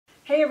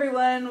Hey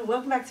everyone,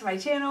 welcome back to my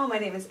channel. My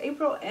name is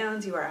April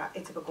and you are at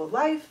A.Typical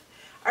Life.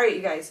 Alright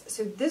you guys,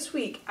 so this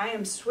week I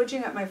am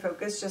switching up my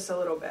focus just a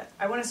little bit.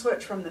 I want to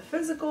switch from the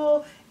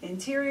physical,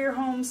 interior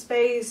home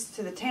space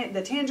to the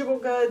tangible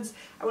goods.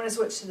 I want to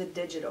switch to the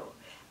digital.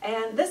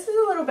 And this is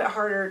a little bit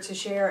harder to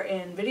share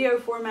in video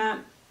format,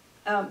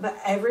 but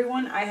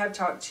everyone I have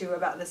talked to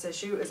about this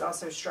issue is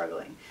also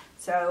struggling.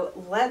 So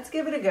let's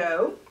give it a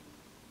go.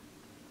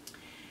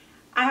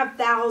 I have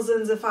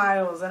thousands of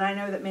files, and I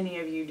know that many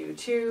of you do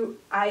too.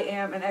 I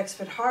am an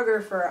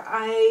ex-photographer.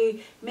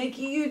 I make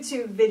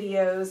YouTube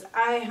videos.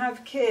 I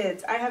have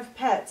kids. I have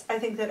pets. I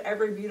think that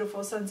every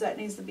beautiful sunset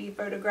needs to be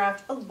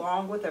photographed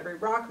along with every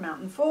rock,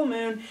 mountain, full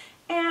moon,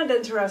 and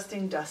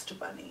interesting dust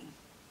bunny.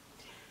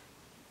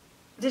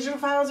 Digital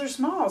files are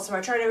small, so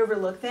I try to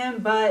overlook them,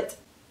 but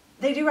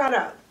they do add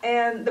up.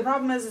 And the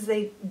problem is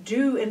they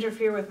do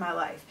interfere with my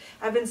life.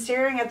 I've been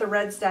staring at the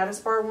red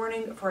status bar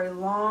warning for a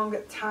long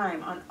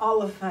time on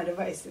all of my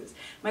devices.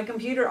 My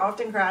computer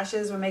often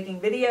crashes when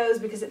making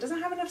videos because it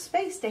doesn't have enough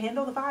space to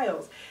handle the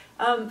files.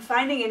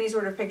 Finding any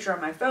sort of picture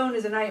on my phone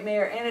is a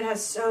nightmare, and it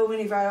has so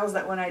many files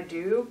that when I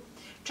do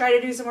try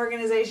to do some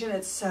organization,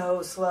 it's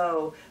so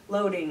slow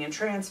loading and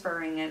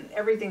transferring, and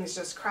everything's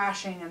just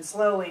crashing and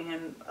slowing,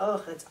 and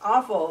ugh, it's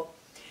awful.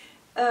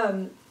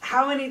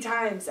 How many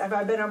times have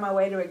I been on my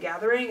way to a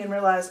gathering and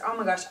realized, oh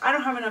my gosh, I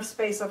don't have enough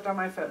space left on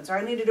my phone, so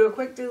I need to do a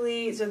quick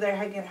delete so that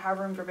I can have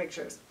room for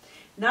pictures.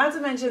 Not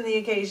to mention the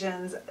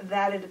occasions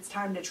that it's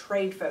time to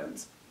trade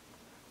phones.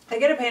 I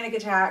get a panic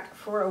attack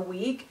for a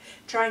week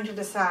trying to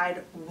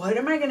decide, what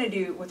am I going to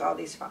do with all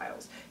these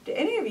files? Do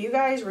any of you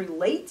guys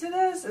relate to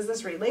this? Is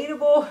this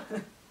relatable?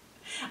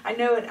 I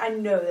know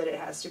that it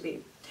has to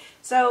be.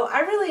 So I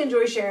really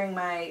enjoy sharing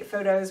my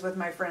photos with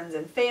my friends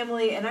and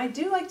family, and I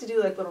do like to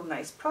do like little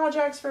nice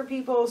projects for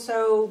people.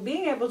 So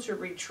being able to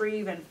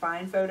retrieve and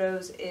find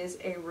photos is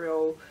a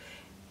real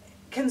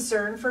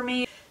concern for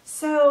me.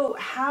 So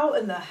how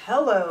in the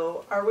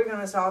hello are we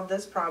going to solve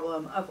this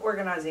problem of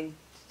organizing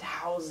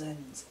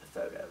thousands of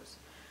photos?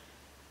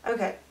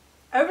 Okay.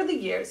 Over the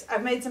years,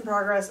 I've made some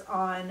progress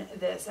on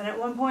this, and at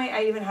one point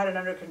I even had it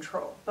under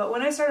control. But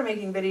when I started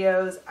making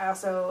videos, I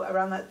also,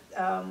 around that,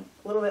 a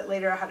little bit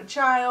later, I had a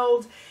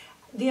child.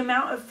 The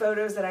amount of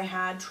photos that I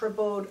had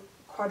tripled,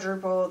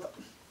 quadrupled,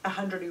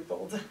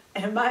 100-upled,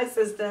 and my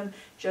system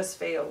just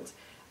failed.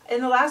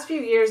 In the last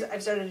few years,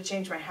 I've started to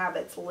change my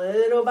habits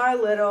little by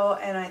little,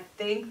 and I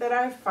think that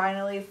I've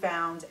finally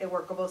found a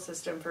workable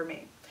system for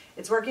me.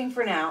 It's working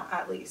for now,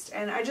 at least.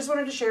 And I just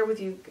wanted to share with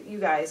you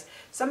guys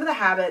some of the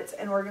habits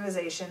and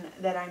organization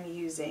that I'm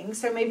using.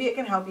 So maybe it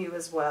can help you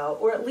as well,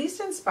 or at least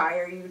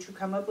inspire you to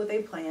come up with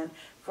a plan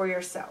for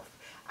yourself.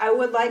 I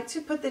would like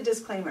to put the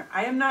disclaimer.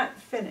 I am not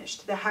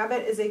finished. The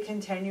habit is a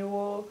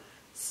continual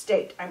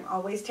state. I'm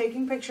always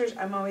taking pictures.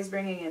 I'm always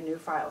bringing in new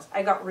files.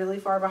 I got really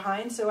far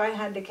behind, so I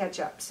had to catch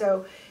up.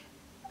 So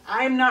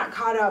I'm not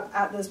caught up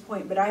at this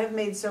point, but I have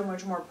made so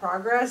much more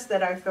progress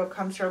that I feel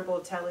comfortable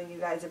telling you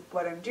guys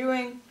what I'm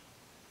doing,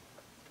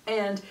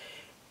 and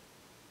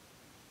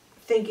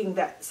thinking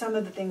that some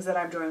of the things that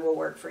I'm doing will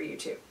work for you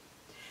too.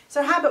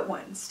 So habit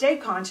 1, stay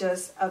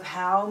conscious of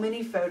how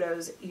many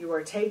photos you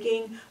are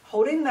taking.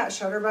 Holding that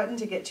shutter button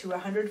to get to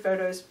 100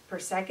 photos per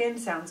second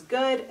sounds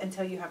good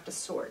until you have to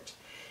sort.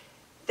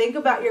 Think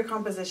about your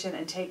composition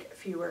and take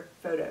fewer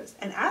photos.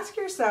 And ask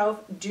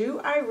yourself, do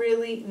I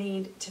really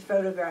need to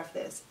photograph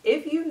this?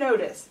 If you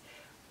notice,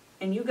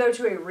 and you go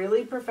to a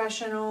really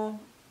professional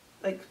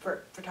like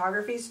for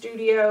photography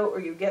studio, or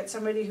you get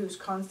somebody who's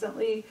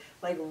constantly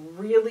like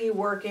really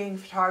working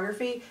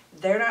photography,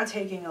 they're not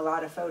taking a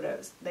lot of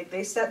photos. Like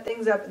they set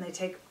things up and they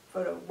take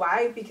photo.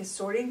 Why? Because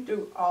sorting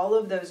through all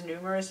of those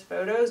numerous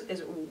photos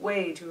is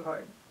way too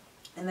hard.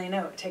 And they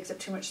know it takes up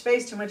too much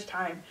space, too much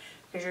time,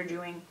 because you're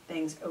doing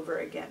things over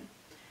again.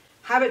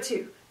 Habit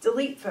 2,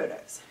 delete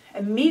photos.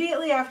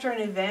 Immediately after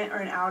an event or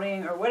an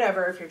outing or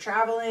whatever, if you're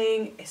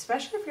traveling,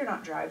 especially if you're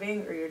not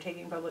driving or you're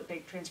taking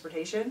public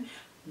transportation,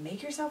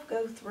 make yourself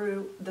go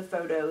through the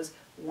photos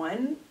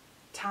one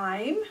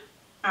time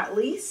at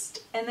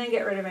least, and then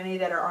get rid of any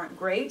that aren't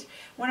great.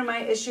 One of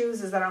my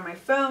issues is that on my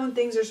phone,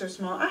 things are so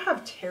small. I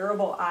have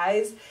terrible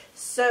eyes,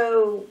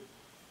 so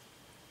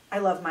I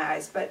love my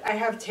eyes, but I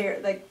have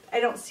I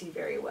don't see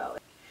very well.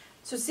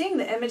 So seeing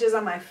the images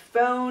on my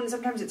phone,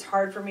 sometimes it's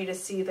hard for me to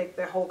see like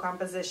the whole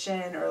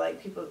composition or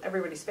like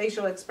everybody's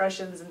facial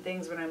expressions and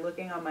things when I'm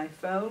looking on my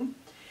phone.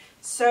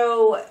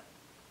 So,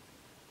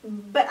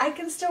 but I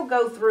can still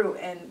go through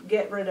and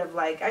get rid of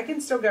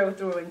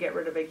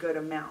a good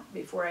amount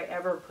before I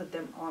ever put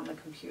them on the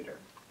computer.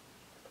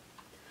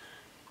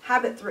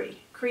 Habit 3,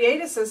 create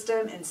a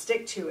system and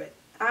stick to it.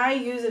 I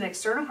use an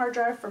external hard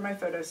drive for my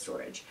photo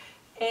storage,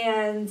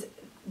 and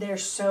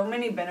there's so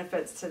many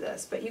benefits to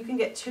this, but you can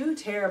get 2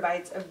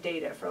 terabytes of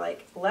data for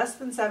like less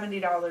than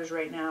 $70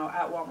 right now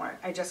at Walmart.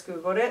 I just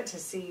Googled it to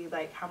see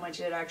like how much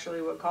it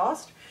actually would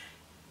cost.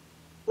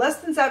 Less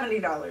than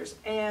 $70,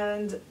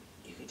 and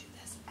you could do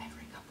this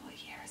every couple of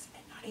years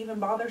and not even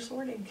bother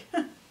sorting.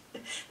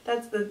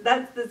 That's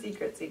the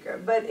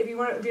secret. But if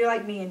you're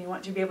like me and you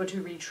want to be able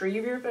to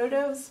retrieve your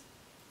photos,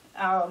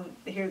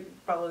 Here,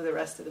 follow the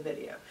rest of the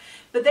video.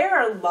 But there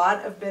are a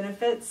lot of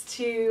benefits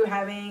to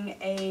having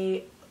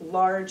a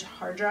large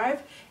hard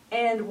drive,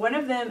 and one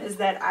of them is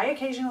that I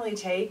occasionally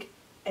take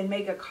and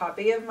make a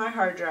copy of my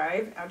hard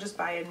drive. I'll just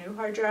buy a new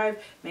hard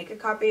drive, make a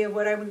copy of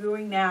what I'm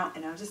doing now,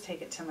 and I'll just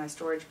take it to my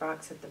storage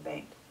box at the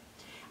bank.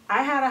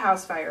 I had a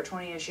house fire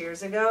 20-ish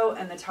years ago,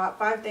 and the top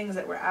 5 things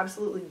that were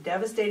absolutely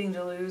devastating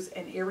to lose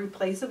and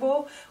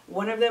irreplaceable,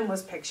 one of them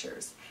was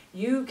pictures.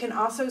 You can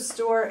also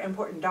store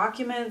important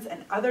documents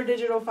and other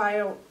digital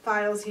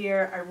files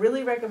here. I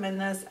really recommend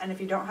this, and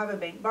if you don't have a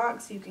bank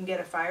box, you can get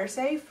a fire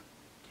safe,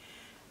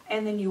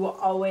 and then you will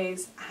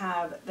always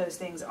have those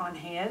things on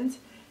hand.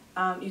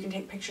 You can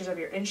take pictures of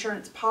your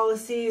insurance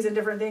policies and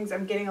different things.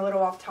 I'm getting a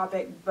little off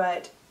topic,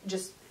 but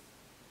just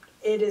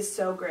it is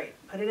so great.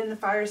 Put it in the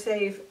fire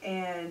safe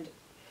and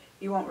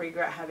you won't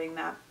regret having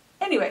that.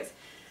 Anyways,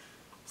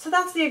 so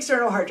that's the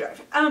external hard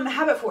drive.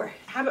 Habit 4.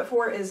 Habit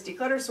 4 is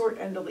declutter, sort,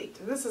 and delete.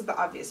 This is the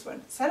obvious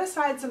one. Set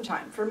aside some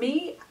time. For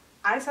me,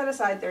 I set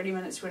aside 30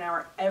 minutes to an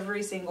hour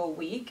every single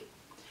week.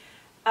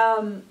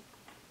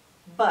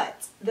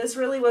 But this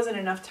really wasn't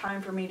enough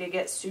time for me to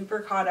get super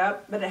caught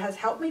up, but it has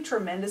helped me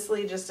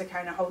tremendously just to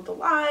kind of hold the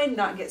line,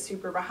 not get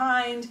super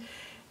behind,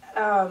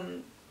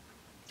 and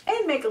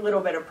make a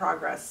little bit of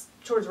progress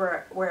towards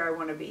where I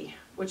want to be,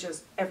 which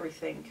is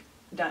everything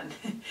done.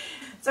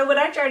 So what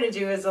I try to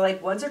do is,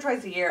 like, once or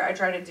twice a year, I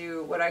try to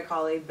do what I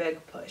call a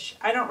big push.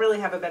 I don't really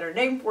have a better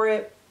name for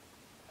it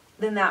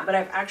than that, but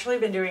I've actually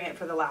been doing it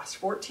for the last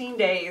 14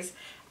 days.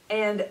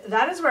 And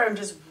that is where I'm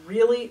just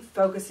really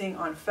focusing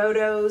on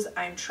photos.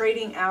 I'm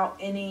trading out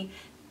any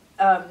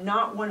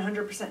not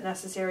 100%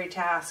 necessary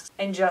tasks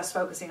and just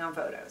focusing on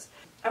photos.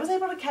 I was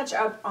able to catch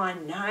up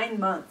on 9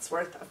 months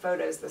worth of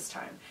photos this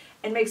time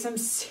and make some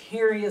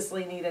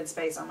seriously needed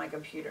space on my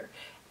computer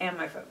and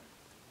my phone.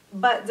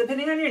 But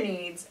depending on your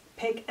needs,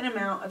 pick an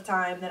amount of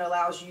time that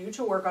allows you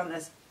to work on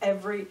this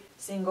every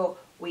single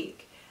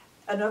week.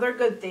 Another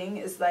good thing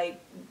is, like,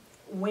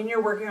 when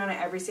you're working on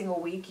it every single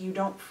week, you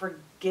don't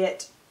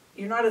forget.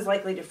 You're not as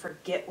likely to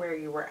forget where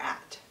you were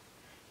at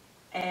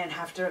and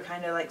have to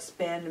kind of like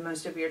spend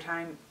most of your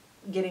time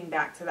getting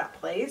back to that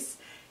place.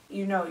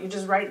 You know, you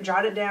just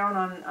jot it down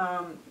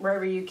on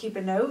wherever you keep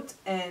a note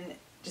and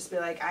just be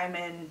like, I'm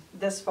in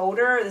this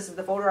folder. This is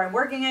the folder I'm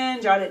working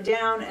in. Jot it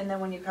down. And then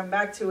when you come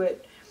back to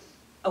it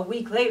a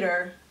week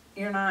later,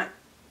 you're not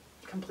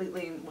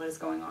completely what is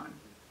going on.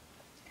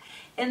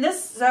 In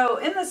this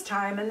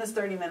time, in this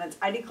 30 minutes,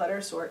 I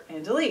declutter, sort,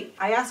 and delete.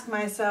 I ask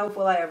myself,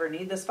 will I ever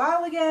need this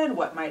file again?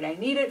 What might I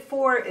need it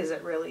for? Is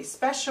it really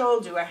special?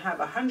 Do I have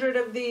 100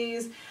 of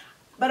these?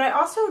 But I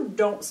also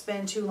don't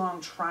spend too long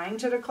trying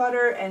to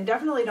declutter, and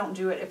definitely don't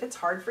do it if it's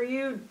hard for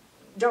you.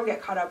 Don't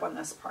get caught up on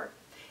this part,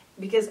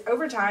 because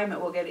over time it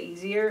will get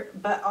easier.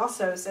 But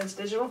also, since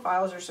digital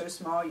files are so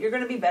small, you're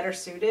going to be better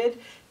suited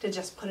to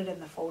just put it in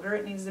the folder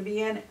it needs to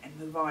be in and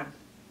move on.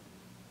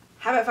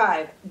 Habit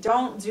 5,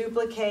 don't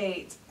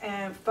duplicate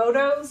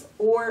photos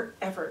or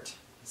effort.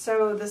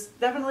 So this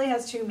definitely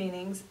has 2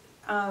 meanings.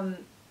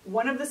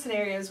 One of the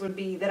scenarios would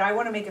be that I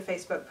want to make a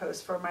Facebook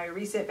post for my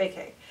recent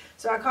vacay.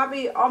 So I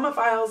copy all my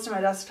files to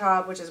my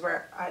desktop, which is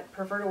where I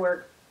prefer to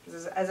work,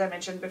 because as I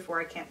mentioned before,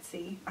 I can't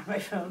see on my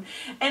phone,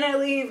 and I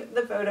leave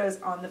the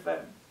photos on the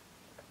phone.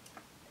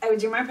 I would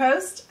do my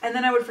post, and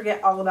then I would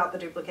forget all about the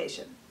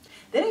duplication.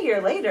 Then a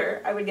year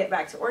later, I would get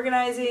back to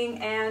organizing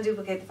and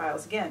duplicate the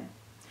files again.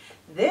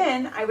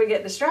 Then I would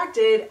get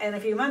distracted, and a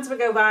few months would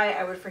go by,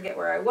 I would forget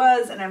where I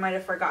was, and I might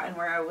have forgotten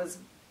where I was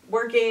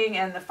working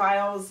and the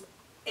files,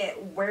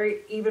 where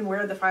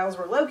the files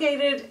were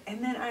located,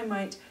 and then I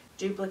might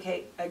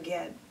duplicate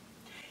again.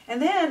 And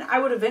then I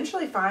would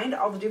eventually find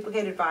all the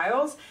duplicated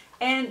files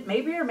and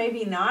maybe or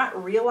maybe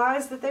not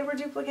realize that they were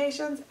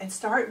duplications and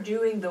start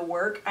doing the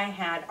work I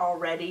had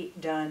already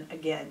done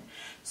again.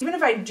 So even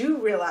if I do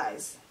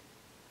realize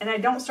and I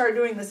don't start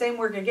doing the same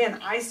work again,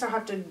 I still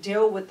have to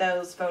deal with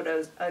those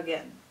photos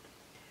again.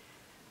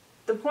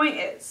 The point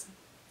is,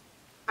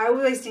 I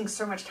was wasting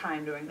so much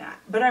time doing that,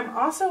 but I'm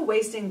also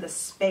wasting the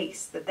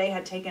space that they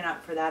had taken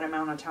up for that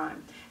amount of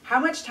time. How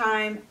much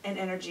time and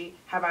energy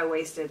have I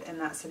wasted in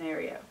that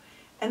scenario?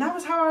 And that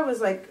was how I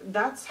was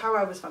that's how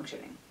I was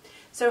functioning.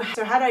 So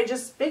had I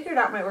just figured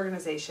out my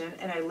organization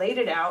and I laid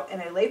it out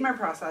and I laid my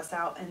process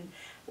out and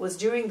was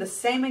doing the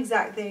same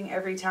exact thing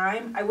every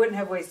time, I wouldn't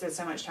have wasted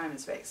so much time and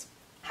space.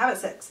 Habit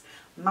 6,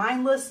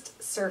 mindless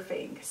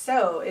surfing.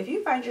 So if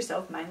you find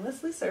yourself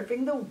mindlessly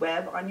surfing the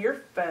web on your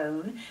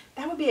phone,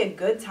 that would be a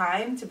good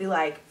time to be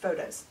like,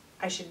 photos.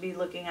 I should be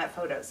looking at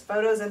photos.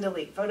 Photos and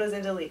delete. Photos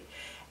and delete.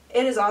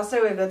 It is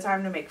also a good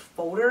time to make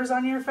folders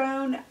on your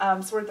phone.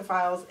 Sort the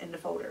files into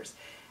folders.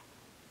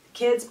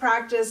 Kids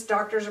practice,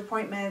 doctor's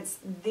appointments.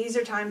 These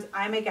are times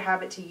I make a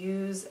habit to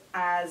use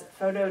as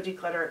photo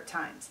declutter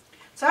times.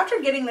 So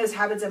after getting those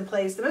habits in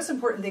place, the most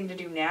important thing to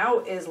do now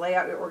is lay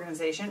out your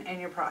organization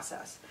and your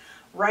process.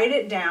 Write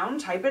it down,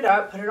 type it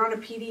up, put it on a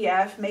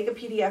PDF, make a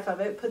PDF of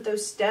it, put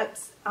those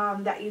steps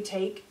that you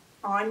take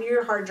on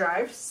your hard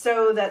drive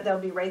so that they'll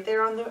be right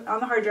there on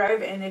the hard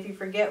drive, and if you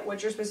forget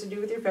what you're supposed to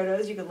do with your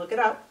photos, you can look it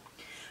up.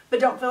 But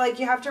don't feel like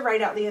you have to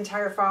write out the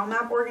entire file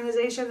map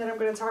organization that I'm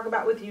going to talk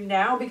about with you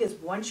now, because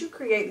once you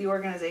create the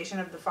organization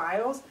of the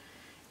files,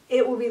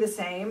 it will be the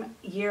same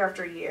year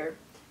after year,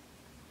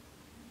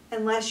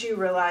 unless you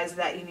realize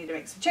that you need to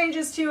make some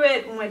changes to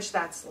it, in which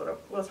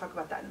we'll talk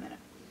about that in a minute.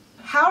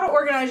 How to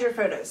organize your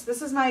photos.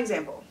 This is my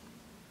example.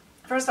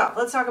 First off,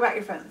 let's talk about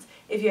your phones.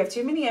 If you have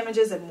too many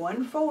images in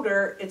one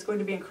folder, it's going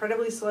to be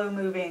incredibly slow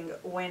moving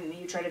when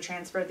you try to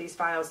transfer these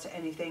files to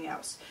anything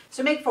else.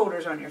 So make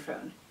folders on your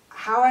phone.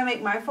 How I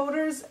make my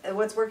folders,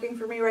 what's working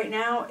for me right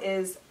now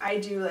is I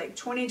do like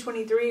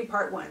 2023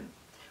 part 1,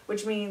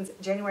 which means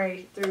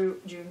January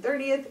through June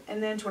 30th,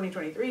 and then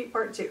 2023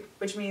 part 2,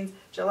 which means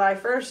July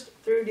 1st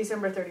through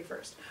December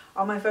 31st.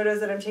 All my photos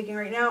that I'm taking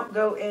right now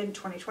go in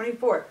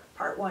 2024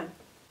 part 1.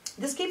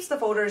 This keeps the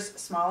folders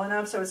small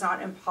enough so it's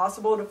not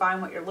impossible to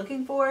find what you're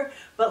looking for,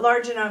 but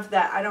large enough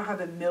that I don't have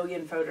a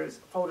million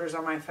folders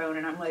on my phone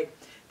and I'm like,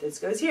 this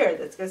goes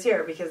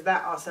here, because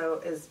that also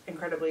is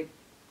incredibly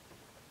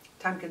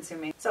time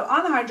consuming. So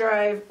on the hard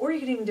drive, or you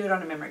can even do it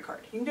on a memory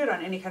card. You can do it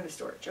on any kind of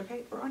storage,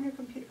 okay? Or on your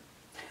computer.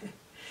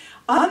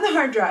 On the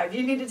hard drive,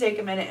 you need to take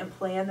a minute and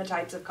plan the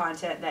types of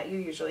content that you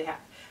usually have.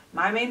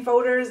 My main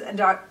folders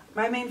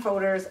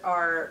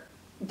are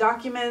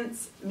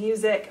documents,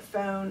 music,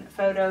 phone,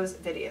 photos,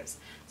 videos.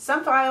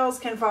 Some files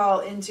can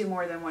fall into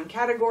more than one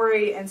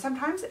category, and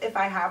sometimes if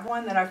I have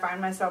one that I find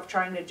myself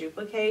trying to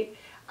duplicate,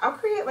 I'll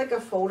create like a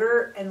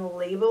folder and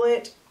label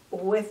it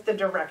with the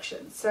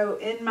directions. So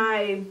in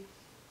my,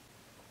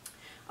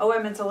 I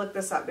meant to look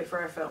this up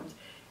before I filmed.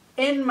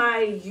 In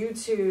my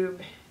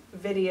YouTube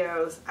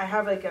videos, I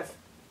have like a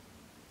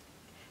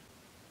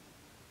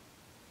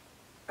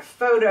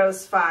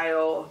photos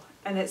file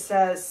and it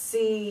says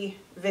see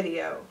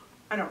video.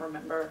 I don't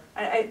remember.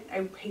 I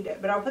hate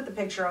it, but I'll put the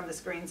picture on the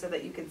screen so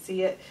that you can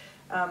see it.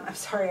 I'm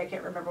sorry, I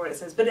can't remember what it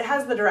says, but it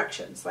has the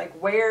directions, like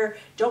where,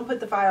 don't put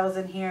the files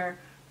in here,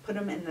 put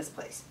them in this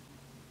place.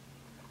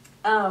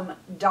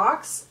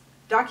 Documents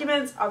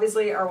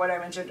obviously are what I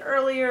mentioned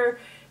earlier.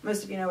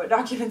 Most of you know what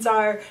documents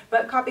are,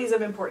 but copies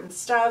of important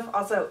stuff.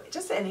 Also,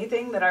 just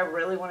anything that I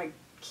really want to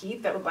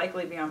keep that would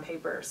likely be on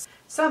paper.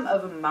 Some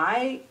of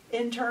my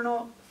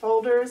internal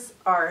folders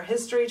are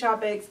history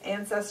topics,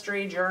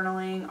 ancestry,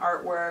 journaling,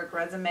 artwork,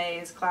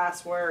 resumes,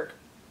 classwork.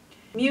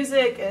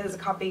 Music is a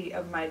copy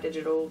of my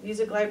digital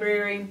music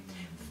library.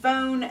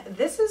 Phone,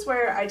 this is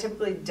where I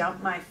typically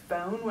dump my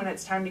phone when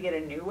it's time to get a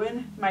new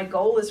one. My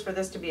goal is for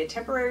this to be a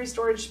temporary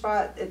storage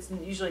spot. It's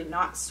usually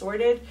not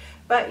sorted,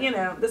 but you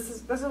know, this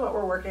is what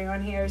we're working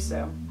on here.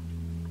 So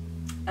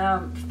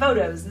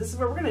photos, this is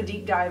where we're going to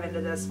deep dive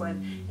into this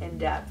one in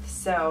depth.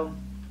 So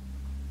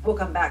we'll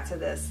come back to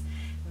this.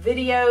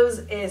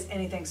 Videos is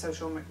anything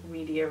social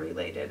media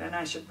related, and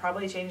I should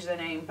probably change the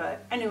name,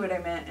 but I knew what I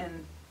meant,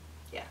 and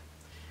yeah.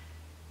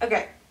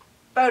 Okay.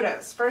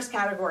 Photos, first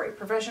category,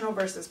 professional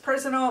versus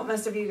personal.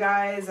 Most of you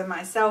guys and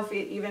myself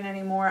even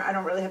anymore, I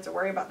don't really have to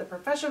worry about the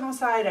professional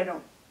side. I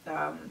don't,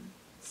 but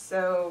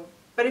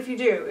if you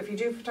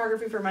do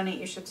photography for money,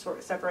 you should sort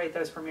of separate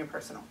those from your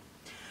personal.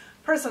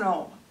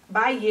 Personal,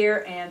 by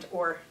year and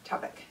or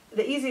topic.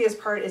 The easiest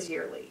part is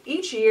yearly.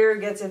 Each year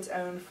gets its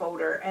own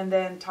folder and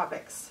then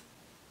topics.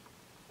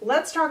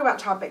 Let's talk about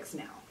topics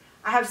now.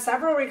 I have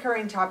several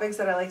recurring topics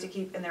that I like to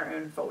keep in their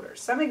own folders.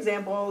 Some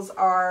examples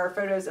are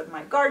photos of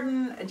my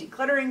garden, a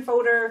decluttering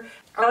folder.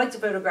 I like to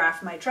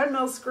photograph my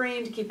treadmill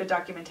screen to keep a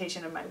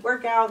documentation of my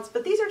workouts,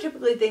 but these are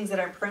typically things that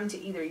I'm prone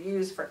to either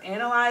use for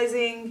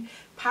analyzing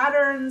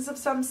patterns of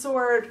some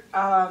sort,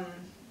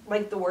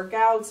 like the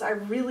workouts. I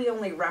really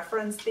only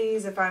reference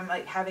these if I'm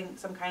like having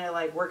some kind of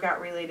like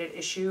workout related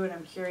issue and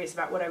I'm curious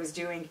about what I was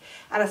doing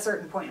at a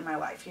certain point in my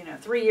life. You know,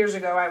 3 years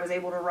ago I was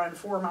able to run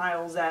 4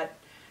 miles at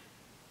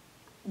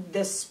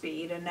this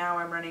speed and now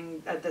I'm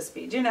running at this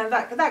speed, you know,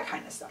 that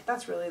kind of stuff.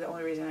 That's really the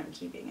only reason I'm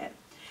keeping it.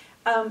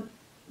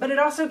 But it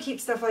also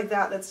keeps stuff like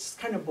that that's just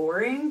kind of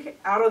boring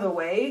out of the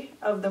way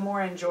of the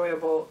more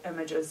enjoyable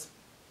images.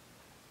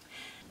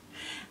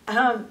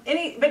 But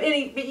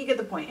you get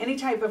the point. Any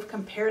type of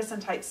comparison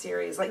type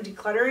series, like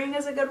decluttering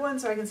is a good one,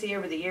 so I can see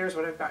over the years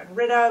what I've gotten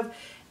rid of.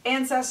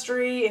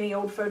 Ancestry, any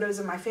old photos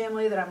of my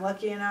family that I'm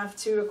lucky enough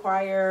to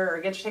acquire or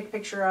get to take a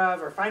picture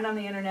of or find on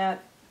the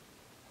internet.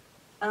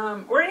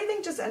 Or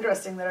anything just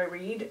interesting that I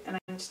read and I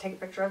can just take a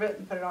picture of it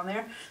and put it on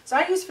there. So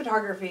I use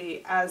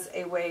photography as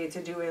a way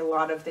to do a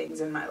lot of things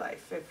in my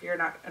life. If you're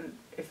not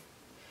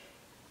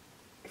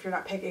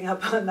picking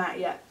up on that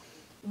yet.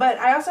 But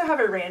I also have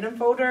a random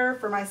folder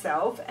for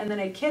myself, and then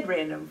a kid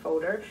random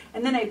folder,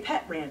 and then a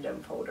pet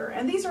random folder.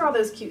 And these are all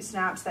those cute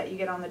snaps that you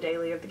get on the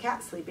daily of the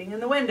cat sleeping in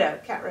the window.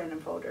 Cat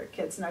random folder.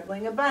 Kid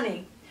snuggling a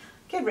bunny.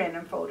 Kid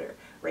random folder.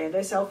 Rando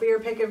selfie or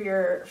pic of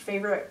your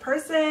favorite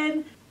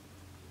person.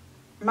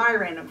 My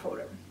random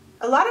folder.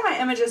 A lot of my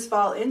images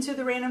fall into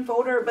the random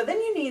folder, but then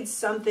you need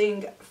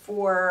something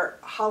for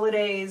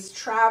holidays,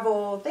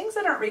 travel, things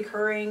that aren't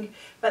recurring,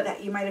 but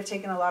that you might have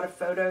taken a lot of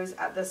photos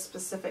at this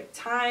specific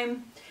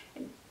time.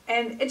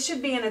 And it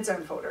should be in its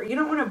own folder. You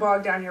don't want to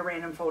bog down your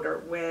random folder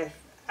with,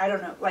 I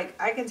don't know, like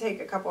I can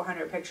take a couple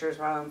hundred pictures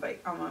while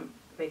I'm on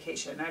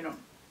vacation.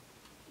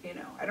 You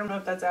know, I don't know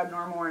if that's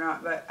abnormal or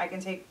not, but I can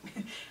take,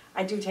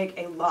 I do take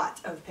a lot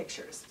of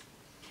pictures.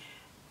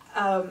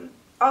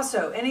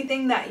 Also,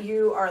 anything that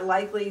you are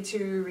likely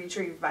to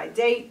retrieve by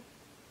date,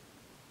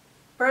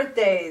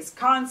 birthdays,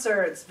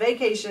 concerts,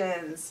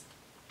 vacations.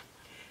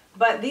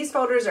 But these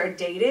folders are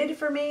dated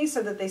for me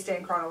so that they stay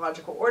in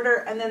chronological order,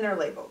 and then they're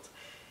labeled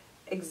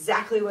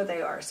exactly what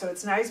they are. So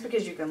it's nice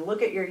because you can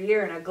look at your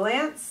year in a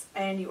glance,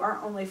 and you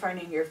aren't only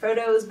finding your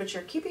photos, but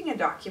you're keeping a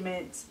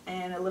document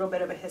and a little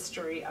bit of a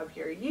history of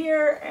your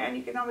year, and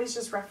you can always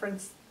just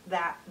reference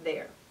that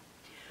there.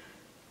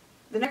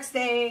 The next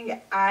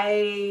thing,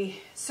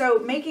 so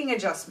making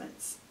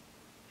adjustments.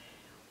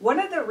 One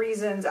of the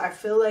reasons I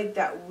feel like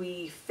that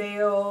we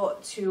fail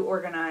to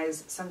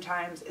organize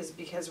sometimes is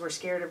because we're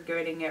scared of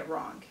getting it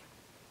wrong.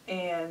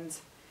 And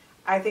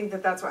I think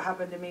that that's what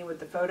happened to me with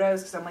the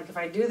photos, because I'm like, if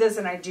I do this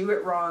and I do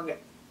it wrong,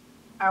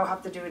 I'll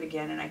have to do it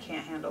again, and I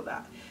can't handle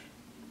that.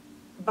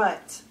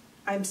 But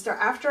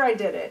after I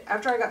did it,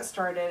 after I got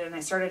started and I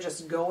started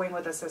just going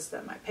with a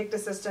system, I picked a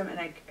system and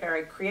I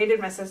created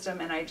my system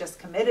and I just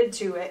committed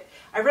to it,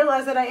 I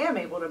realized that I am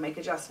able to make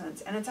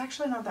adjustments, and it's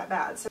actually not that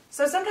bad.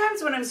 So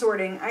sometimes when I'm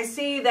sorting, I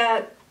see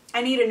that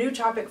I need a new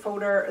topic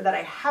folder, that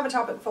I have a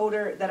topic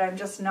folder that I'm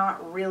just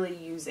not really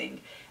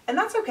using. And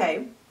that's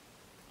okay.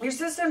 Your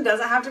system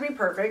doesn't have to be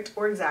perfect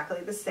or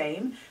exactly the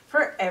same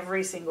for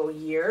every single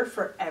year,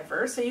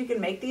 forever. So you can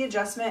make the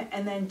adjustment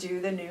and then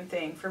do the new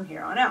thing from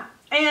here on out.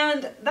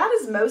 And that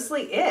is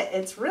mostly it.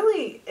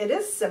 It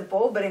is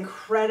simple, but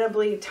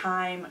incredibly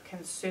time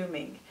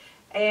consuming.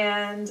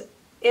 And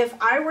if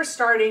I were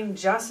starting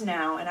just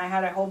now and I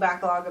had a whole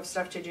backlog of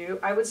stuff to do,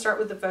 I would start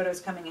with the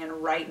photos coming in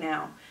right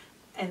now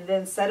and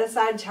then set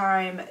aside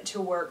time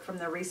to work from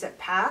the recent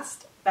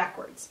past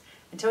backwards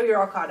until you're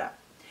all caught up.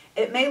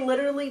 It may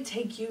literally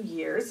take you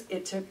years.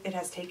 It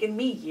has taken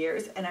me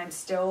years, and I'm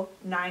still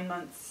 9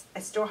 months. I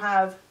still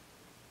have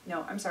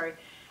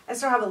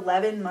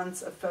 11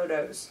 months of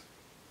photos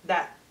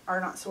that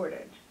are not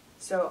sorted.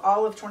 So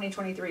all of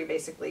 2023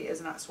 basically is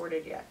not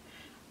sorted yet.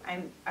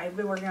 I've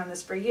been working on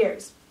this for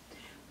years,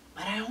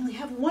 but I only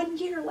have 1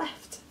 year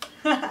left.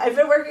 I've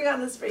been working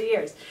on this for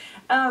years.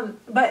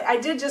 But I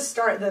did just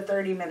start the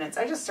 30 minutes.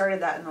 I just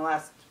started that in the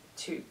last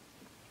two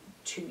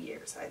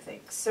years, I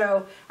think.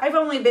 So I've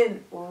only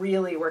been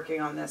really working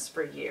on this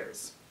for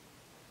years.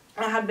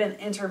 I had been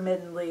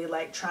intermittently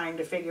like trying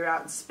to figure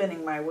out and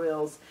spinning my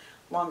wheels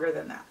longer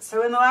than that.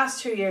 So in the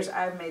last 2 years,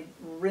 I've made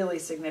really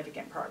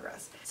significant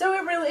progress. So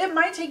it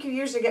might take you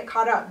years to get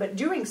caught up, but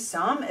doing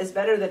some is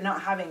better than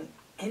not having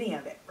any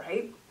of it,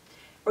 right?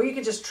 Or you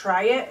could just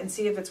try it and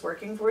see if it's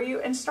working for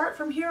you and start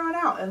from here on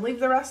out and leave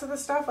the rest of the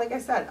stuff, like I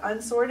said,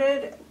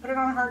 unsorted, put it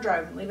on a hard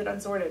drive and leave it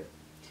unsorted.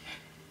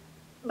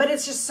 But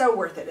it's just so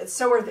worth it. It's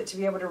so worth it to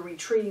be able to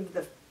retrieve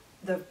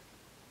to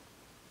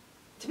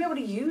be able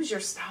to use your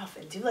stuff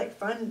and do like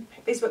fun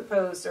Facebook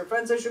posts or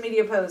fun social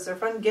media posts or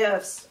fun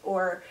GIFs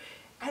or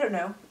I don't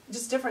know,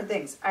 just different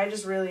things. I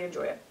just really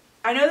enjoy it.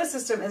 I know the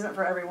system isn't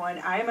for everyone.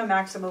 I am a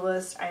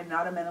maximalist. I am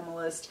not a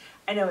minimalist.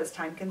 I know it's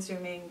time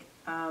consuming,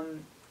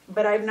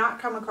 but I've not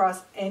come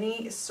across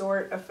any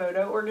sort of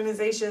photo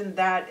organization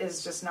that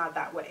is just not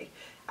that way.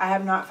 I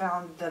have not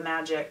found the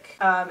magic.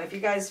 If you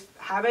guys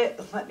have it,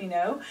 let me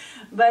know.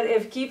 But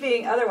if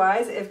keeping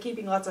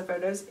lots of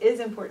photos is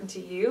important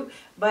to you,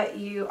 but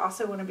you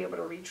also want to be able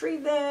to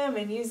retrieve them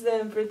and use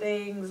them for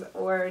things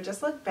or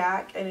just look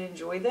back and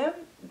enjoy them,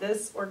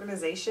 this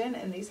organization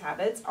and these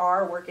habits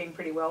are working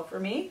pretty well for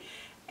me.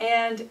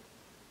 And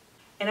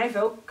I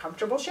feel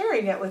comfortable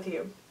sharing it with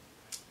you.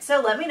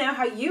 So let me know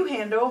how you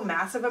handle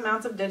massive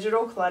amounts of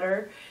digital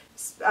clutter,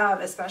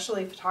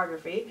 especially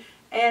photography.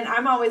 And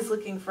I'm always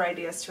looking for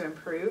ideas to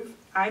improve.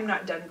 I'm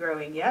not done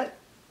growing yet.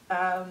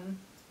 And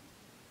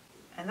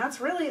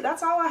that's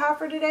all I have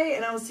for today.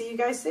 And I will see you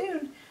guys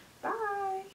soon. Bye.